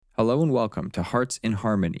Hello and welcome to Hearts in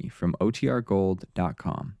Harmony from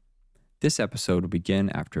OTRGold.com. This episode will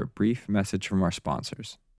begin after a brief message from our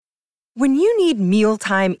sponsors. When you need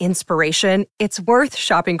mealtime inspiration, it's worth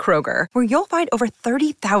shopping Kroger, where you'll find over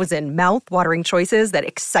 30,000 mouth-watering choices that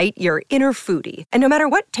excite your inner foodie. And no matter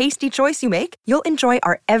what tasty choice you make, you'll enjoy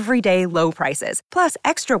our everyday low prices, plus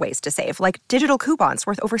extra ways to save, like digital coupons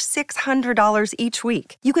worth over $600 each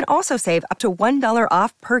week. You can also save up to $1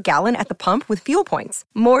 off per gallon at the pump with fuel points.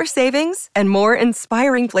 More savings and more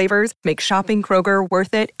inspiring flavors make shopping Kroger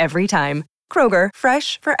worth it every time. Kroger,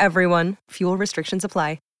 fresh for everyone. Fuel restrictions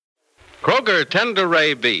apply. Kroger Tender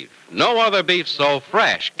Ray Beef, no other beef so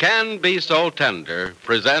fresh can be so tender,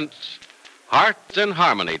 presents Hearts in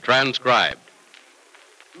Harmony transcribed.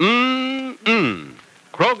 Kroger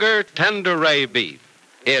Tender Ray Beef.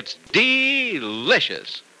 It's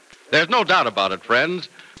delicious. There's no doubt about it, friends.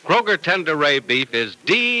 Kroger Tender Ray Beef is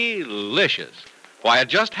delicious. Why, it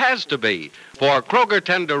just has to be, for Kroger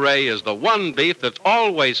Tender Ray is the one beef that's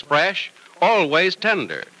always fresh, always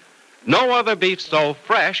tender. No other beef so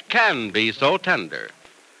fresh can be so tender.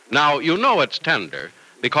 Now, you know it's tender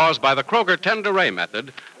because by the Kroger Tender Ray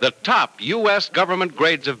method, the top U.S. government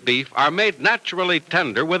grades of beef are made naturally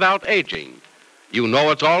tender without aging. You know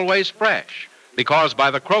it's always fresh because by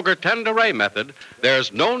the Kroger Tender Ray method,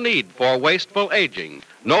 there's no need for wasteful aging,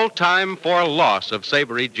 no time for loss of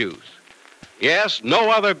savory juice. Yes, no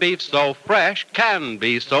other beef so fresh can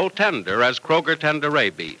be so tender as Kroger Tender Ray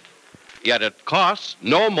beef. Yet it costs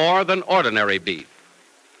no more than ordinary beef.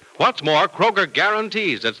 What's more, Kroger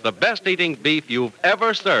guarantees it's the best eating beef you've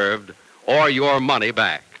ever served or your money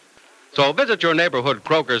back. So visit your neighborhood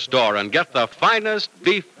Kroger store and get the finest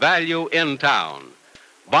beef value in town.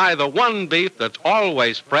 Buy the one beef that's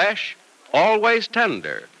always fresh, always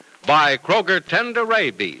tender. Buy Kroger Tender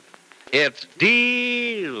Ray beef. It's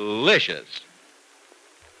delicious.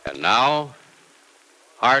 And now,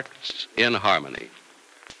 Hearts in Harmony.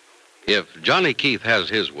 If Johnny Keith has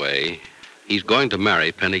his way, he's going to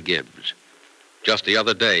marry Penny Gibbs. Just the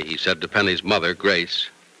other day, he said to Penny's mother, Grace.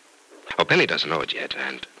 Oh, Penny doesn't know it yet,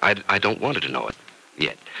 and I don't want her to know it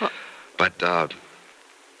yet. What? But,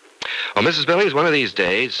 Mrs. Billings, one of these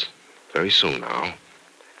days, very soon now,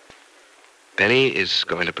 Penny is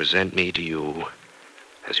going to present me to you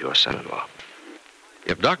as your son-in-law.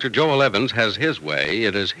 If Dr. Joel Evans has his way,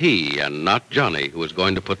 it is he and not Johnny who is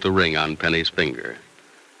going to put the ring on Penny's finger.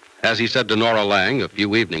 As he said to Nora Lang a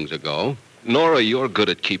few evenings ago, Nora, you're good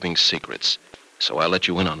at keeping secrets, so I'll let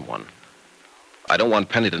you in on one. I don't want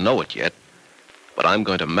Penny to know it yet, but I'm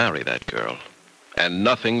going to marry that girl, and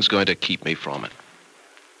nothing's going to keep me from it.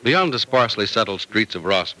 Beyond the sparsely settled streets of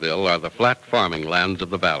Rossville are the flat farming lands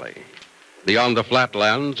of the valley. Beyond the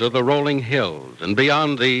flatlands are the rolling hills, and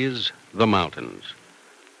beyond these, the mountains.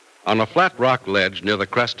 On a flat rock ledge near the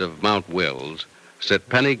crest of Mount Wills, sit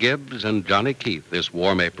Penny Gibbs and Johnny Keith this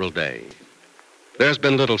warm April day. There's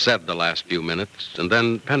been little said the last few minutes, and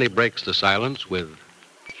then Penny breaks the silence with...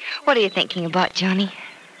 What are you thinking about, Johnny?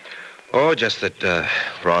 Oh, just that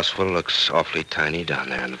Rossville looks awfully tiny down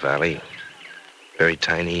there in the valley. Very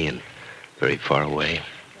tiny and very far away.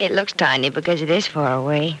 It looks tiny because it is far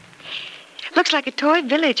away. Looks like a toy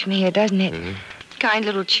village from here, doesn't it? Mm-hmm. Kind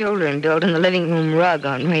little children building the living room rug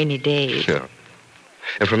on rainy days. Sure.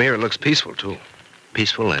 And from here it looks peaceful, too.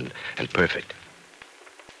 Peaceful and perfect.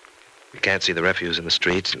 You can't see the refuse in the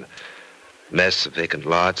streets and the mess of vacant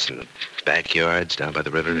lots and the backyards down by the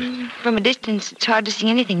river. From a distance, it's hard to see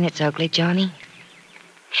anything that's ugly, Johnny.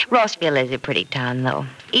 Rossville is a pretty town, though,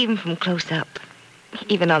 even from close up,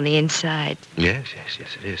 even on the inside. Yes,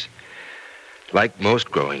 it is. Like most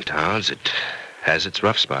growing towns, it has its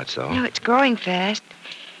rough spots, though. No, it's growing fast.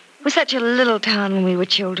 It was such a little town when we were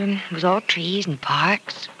children. It was all trees and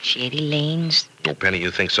parks, shady lanes. Oh, Penny,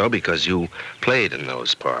 you think so because you played in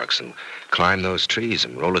those parks and climbed those trees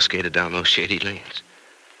and roller skated down those shady lanes.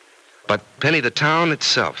 But, Penny, the town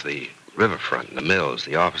itself, the riverfront, the mills,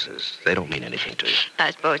 the offices, they don't mean anything to you.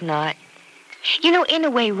 I suppose not. You know, in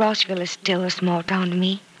a way, Rossville is still a small town to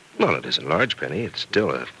me. Well, it isn't large, Penny. It's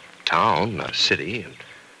still a town, a city. And,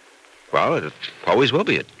 well, it always will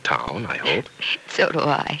be a town, I hope. So do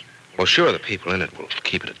I. Well, sure, the people in it will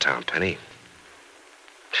keep it a town, Penny.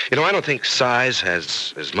 You know, I don't think size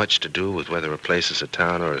has as much to do with whether a place is a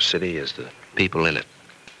town or a city as the people in it.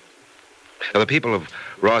 Now, the people of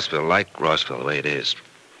Rossville like Rossville the way it is.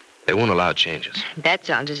 They won't allow changes. That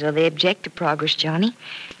sounds as though they object to progress, Johnny.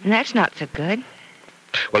 And that's not so good.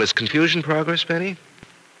 Well, is confusion progress, Penny?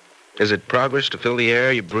 Is it progress to fill the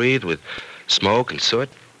air you breathe with smoke and soot?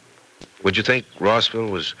 Would you think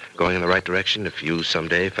Rossville was going in the right direction if you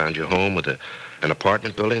someday found your home with an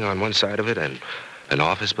apartment building on one side of it and An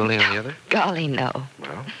office building on the other? Golly, no.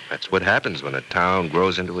 Well, that's what happens when a town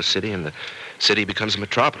grows into a city and the city becomes a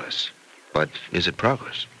metropolis. But is it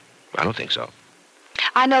progress? I don't think so.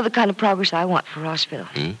 I know the kind of progress I want for Rossville.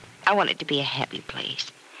 Hmm? I want it to be a happy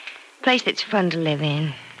place. A place that's fun to live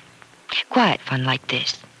in. Quiet fun like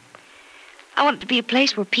this. I want it to be a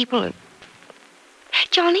place where people are...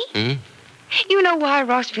 Johnny? Hmm? You know why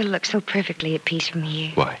Rossville looks so perfectly at peace from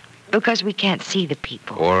here? Why? Because we can't see the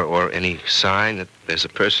people. Or any sign that there's a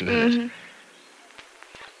person in it.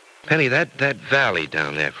 Penny, that valley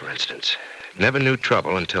down there, for instance, never knew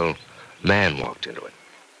trouble until man walked into it.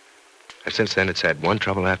 And since then, it's had one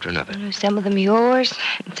trouble after another. Some of them yours,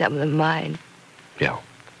 and some of them mine. Yeah.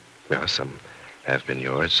 Yeah, some have been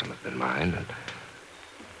yours, some have been mine, and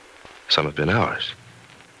some have been ours.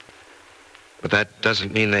 But that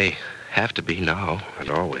doesn't mean they have to be now and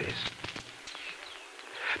always.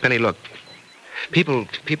 Penny, look, people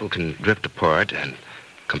can drift apart and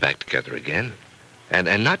come back together again.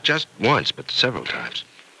 And not just once, but several times.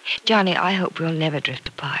 Johnny, I hope we'll never drift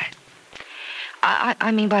apart.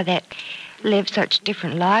 I mean by that, live such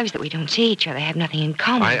different lives that we don't see each other, have nothing in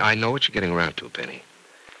common. I know what you're getting around to, Penny.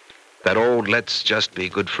 That old let's just be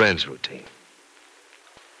good friends routine.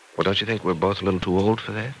 Well, don't you think we're both a little too old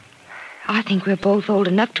for that? I think we're both old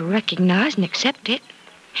enough to recognize and accept it.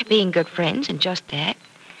 Being good friends and just that.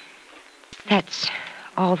 That's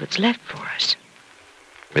all that's left for us.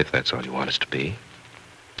 If that's all you want us to be.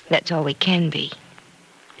 That's all we can be.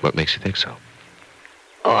 What makes you think so?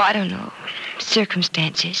 Oh, I don't know.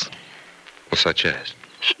 Circumstances. Well, such as?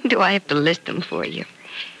 Do I have to list them for you?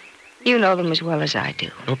 You know them as well as I do.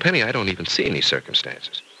 Oh, Penny, I don't even see any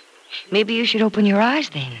circumstances. Maybe you should open your eyes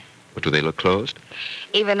then. But do they look closed?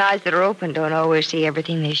 Even eyes that are open don't always see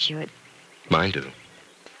everything they should. Mine do.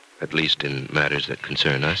 At least in matters that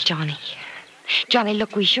concern us. Johnny,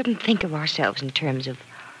 look, we shouldn't think of ourselves in terms of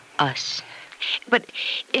us. But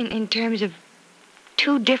in terms of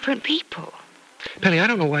two different people. Penny, I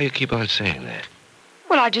don't know why you keep on saying that.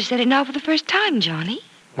 Well, I just said it now for the first time, Johnny.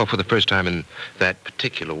 Well, for the first time in that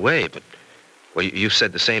particular way, but... Well, you've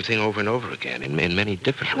said the same thing over and over again in many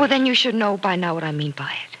different ways. Well, then you should know by now what I mean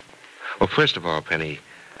by it. Well, first of all, Penny,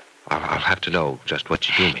 I'll have to know just what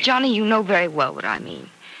you do mean. Johnny, you know very well what I mean.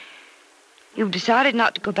 You've decided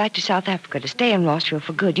not to go back to South Africa, to stay in Rossville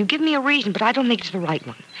for good. You give me a reason, but I don't think it's the right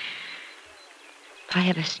one. I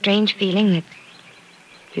have a strange feeling that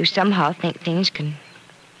you somehow think things can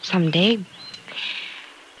someday...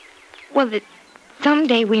 Well, that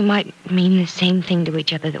someday we might mean the same thing to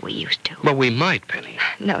each other that we used to. Well, we might, Penny.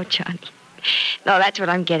 No, Johnny. No, that's what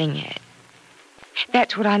I'm getting at.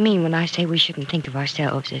 That's what I mean when I say we shouldn't think of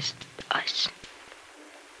ourselves as us.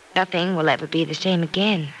 Nothing will ever be the same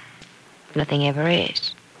again. Nothing ever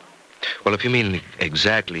is. Well, if you mean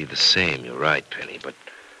exactly the same, you're right, Penny, but...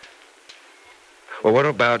 Well, what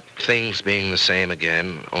about things being the same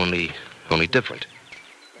again, only different?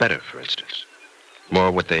 Better, for instance.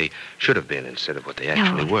 More what they should have been instead of what they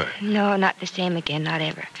actually were. No, not the same again, not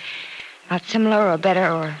ever. Not similar or better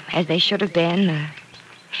or as they should have been, or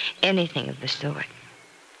anything of the sort.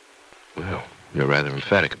 Well, you're rather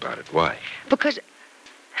emphatic about it. Why? Because...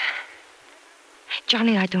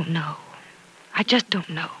 Johnny, I don't know. I just don't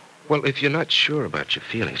know. Well, if you're not sure about your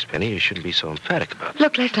feelings, Penny, you shouldn't be so emphatic about it.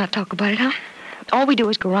 Look, let's not talk about it, huh? All we do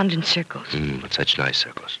is go round in circles. But such nice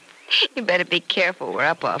circles. You better be careful. We're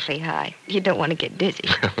up awfully high. You don't want to get dizzy.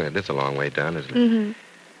 That's a long way down, isn't it?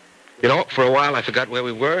 You know, for a while I forgot where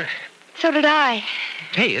we were. So did I.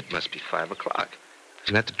 Hey, it must be 5 o'clock.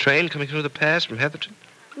 Isn't that the train coming through the pass from Heatherton?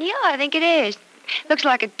 Yeah, I think it is. Looks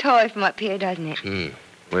like a toy from up here, doesn't it?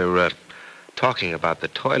 We're talking about the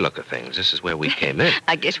toy look of things. This is where we came in.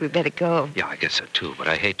 I guess we better go. Yeah, I guess so, too, but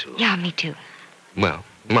I hate to. Yeah, me too. Well,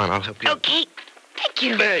 come on, I'll help you. Okay. Thank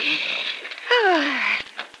you.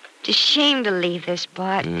 It's a shame to leave this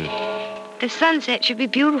spot. The sunset should be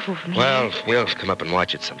beautiful from here. Well, we'll come up and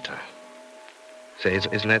watch it sometime. Say,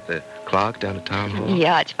 isn't that the clock down at Town Hall?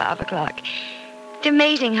 Yeah, it's 5 o'clock. It's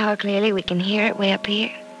amazing how clearly we can hear it way up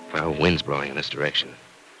here. Well, wind's blowing in this direction.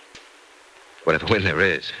 Whatever wind there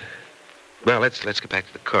is. Well, let's get back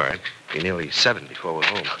to the car. It'll be nearly 7 before we're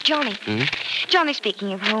home. Johnny. Johnny,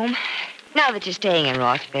 speaking of home, now that you're staying in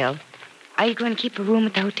Rossville, are you going to keep a room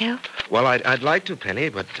at the hotel? Well, I'd like to, Penny,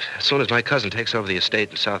 but as soon as my cousin takes over the estate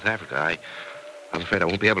in South Africa, I'm afraid I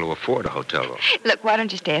won't be able to afford a hotel room. Look, why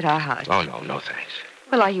don't you stay at our house? Oh, no, thanks.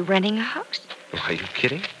 Well, are you renting a house? Well, are you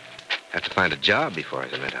kidding? I have to find a job before I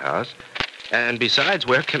can rent a house. And besides,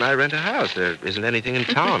 where can I rent a house? There isn't anything in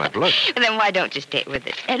town. I've looked. Then why don't you stay with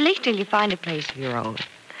us? At least till you find a place of your own.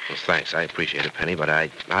 Well, thanks. I appreciate it, Penny, but I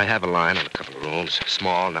have a line on a couple of rooms.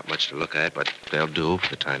 Small, not much to look at, but they'll do for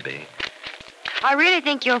the time being. I really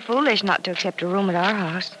think you're foolish not to accept a room at our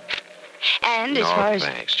house. And as far as... No,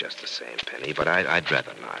 thanks, just the same, Penny, but I'd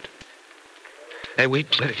rather not. Hey, we'd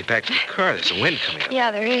better get back to the car. There's a wind coming up.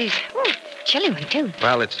 Yeah, there is. Ooh, chilly one, too.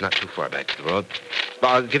 Well, it's not too far back to the road.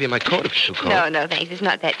 I'll give you my coat if it's too cold. No, thanks. It's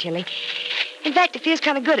not that chilly. In fact, it feels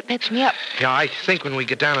kind of good. It peps me up. Yeah, I think when we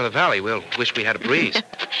get down to the valley, we'll wish we had a breeze.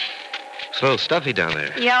 It's a little stuffy down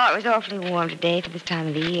there. Yeah, it was awfully warm today for this time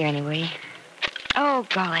of the year, anyway. Oh,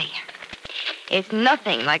 golly. It's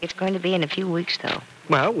nothing like it's going to be in a few weeks, though.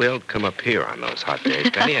 Well, we'll come up here on those hot days,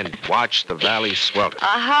 Penny, and watch the valley swelter.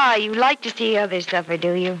 Aha, you like to see others suffer,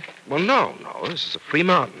 do you? Well, no. This is a free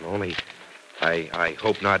mountain. Only I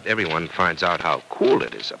hope not everyone finds out how cool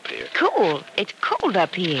it is up here. Cool? It's cold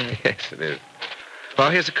up here. Yes, it is.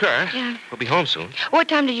 Well, here's the car. Yeah. We'll be home soon. What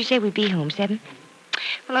time did you say we'd be home? 7?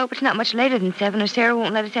 Well, I hope it's not much later than 7, or Sarah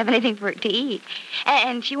won't let us have anything for it to eat.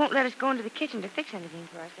 And she won't let us go into the kitchen to fix anything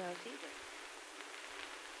for ourselves either.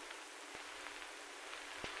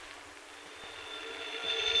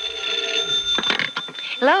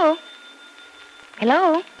 Hello?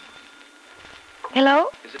 Hello? Hello?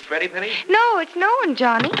 Is it Freddie, Penny? No, it's no one,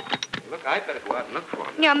 Johnny. Look, I'd better go out and look for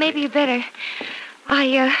him. Yeah, maybe you better.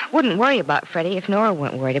 I wouldn't worry about Freddie if Nora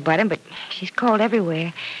weren't worried about him, but she's called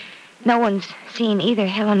everywhere. No one's seen either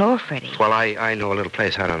Helen or Freddie. Well, I know a little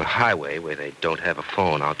place out on the highway where they don't have a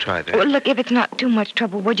phone. I'll try there. Well, look, if it's not too much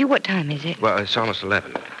trouble, would you? What time is it? Well, it's almost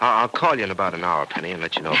 11. I'll call you in about an hour, Penny, and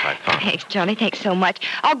let you know if I found him. Thanks, Johnny. Thanks so much.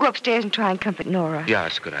 I'll go upstairs and try and comfort Nora. Yeah,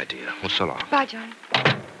 that's a good idea. Well, so long. Bye, Johnny.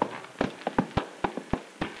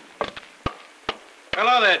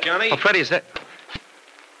 Hello there, Johnny. Oh, Freddie, is that...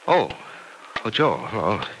 Oh, Joel.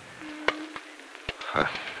 Hello.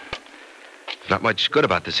 Not much good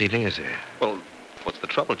about this evening, is there? Well, what's the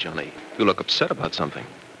trouble, Johnny? You look upset about something.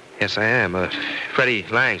 Yes, I am. Freddie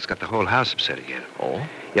Lang's got the whole house upset again. Oh?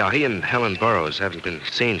 Yeah, he and Helen Burroughs haven't been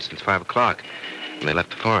seen since 5 o'clock when they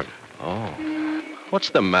left the farm. Oh.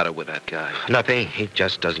 What's the matter with that guy? Nothing. He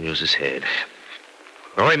just doesn't use his head.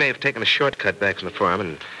 Or he may have taken a shortcut back from the farm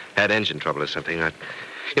and had engine trouble or something.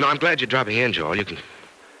 I'm glad you're dropping in, Joel.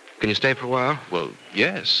 Can you stay for a while? Well,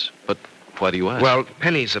 yes, but why do you ask? Well,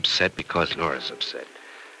 Penny's upset because Nora's upset.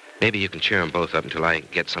 Maybe you can cheer them both up until I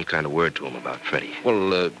get some kind of word to him about Freddie.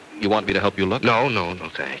 Well, you want me to help you look? No,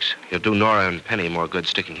 thanks. You'll do Nora and Penny more good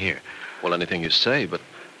sticking here. Well, anything you say, but,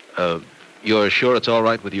 you're sure it's all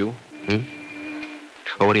right with you?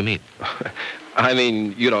 Oh, what do you mean? I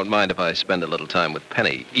mean, you don't mind if I spend a little time with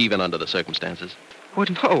Penny, even under the circumstances? Well,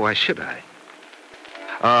 no, why should I?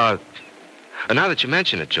 Now that you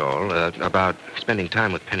mention it, Joel, about spending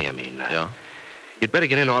time with Penny, Yeah? You'd better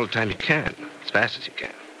get in all the time you can, as fast as you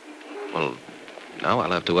can. Well, now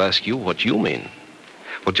I'll have to ask you what you mean.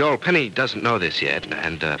 Well, Joel, Penny doesn't know this yet,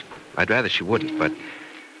 and I'd rather she wouldn't, but...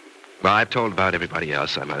 Well, I've told about everybody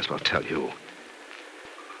else. I might as well tell you.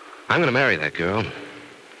 I'm going to marry that girl.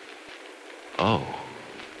 Oh,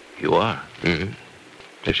 you are? Mm-hmm.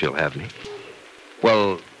 If she'll have me.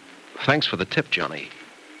 Well, thanks for the tip, Johnny.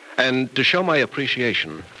 And to show my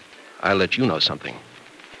appreciation, I'll let you know something.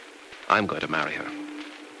 I'm going to marry her.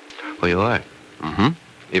 Oh, you are? Mm-hmm.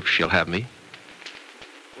 If she'll have me.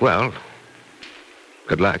 Well,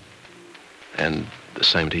 good luck. And the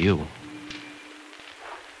same to you.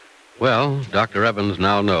 Well, Dr. Evans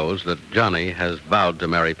now knows that Johnny has vowed to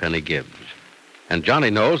marry Penny Gibbs. And Johnny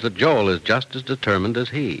knows that Joel is just as determined as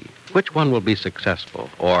he. Which one will be successful,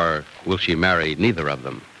 or will she marry neither of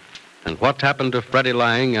them? And what's happened to Freddie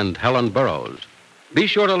Lang and Helen Burroughs? Be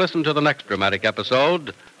sure to listen to the next dramatic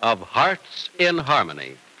episode of Hearts in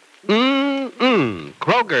Harmony.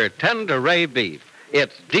 Kroger Tender-Ray Beef.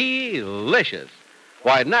 It's delicious.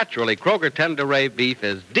 Why, naturally, Kroger Tender-Ray Beef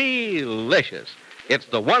is delicious. It's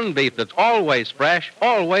the one beef that's always fresh,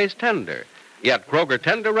 always tender. Yet Kroger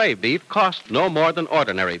Tender-Ray Beef costs no more than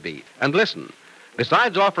ordinary beef. And listen,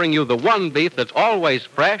 besides offering you the one beef that's always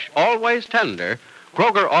fresh, always tender,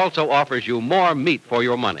 Kroger also offers you more meat for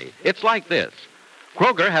your money. It's like this.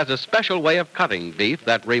 Kroger has a special way of cutting beef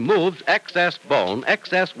that removes excess bone,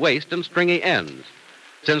 excess waste, and stringy ends.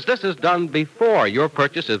 Since this is done before your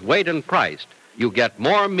purchase is weighed and priced, you get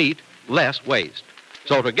more meat, less waste.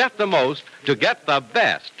 So to get the most, to get the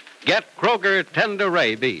best, get Kroger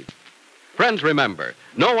Tender-Ray Beef. Friends, remember,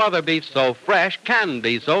 no other beef so fresh can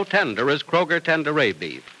be so tender as Kroger Tender-Ray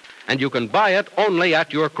Beef. And you can buy it only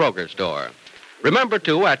at your Kroger store. Remember,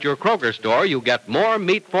 too, at your Kroger store, you get more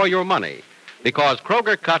meat for your money, because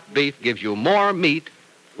Kroger cut beef gives you more meat,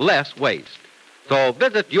 less waste. So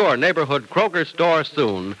visit your neighborhood Kroger store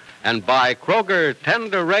soon and buy Kroger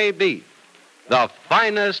Tender Ray beef, the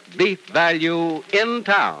finest beef value in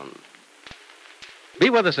town. Be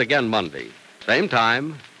with us again Monday, same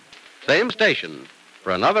time, same station,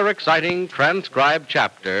 for another exciting transcribed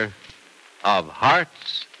chapter of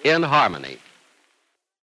Hearts in Harmony.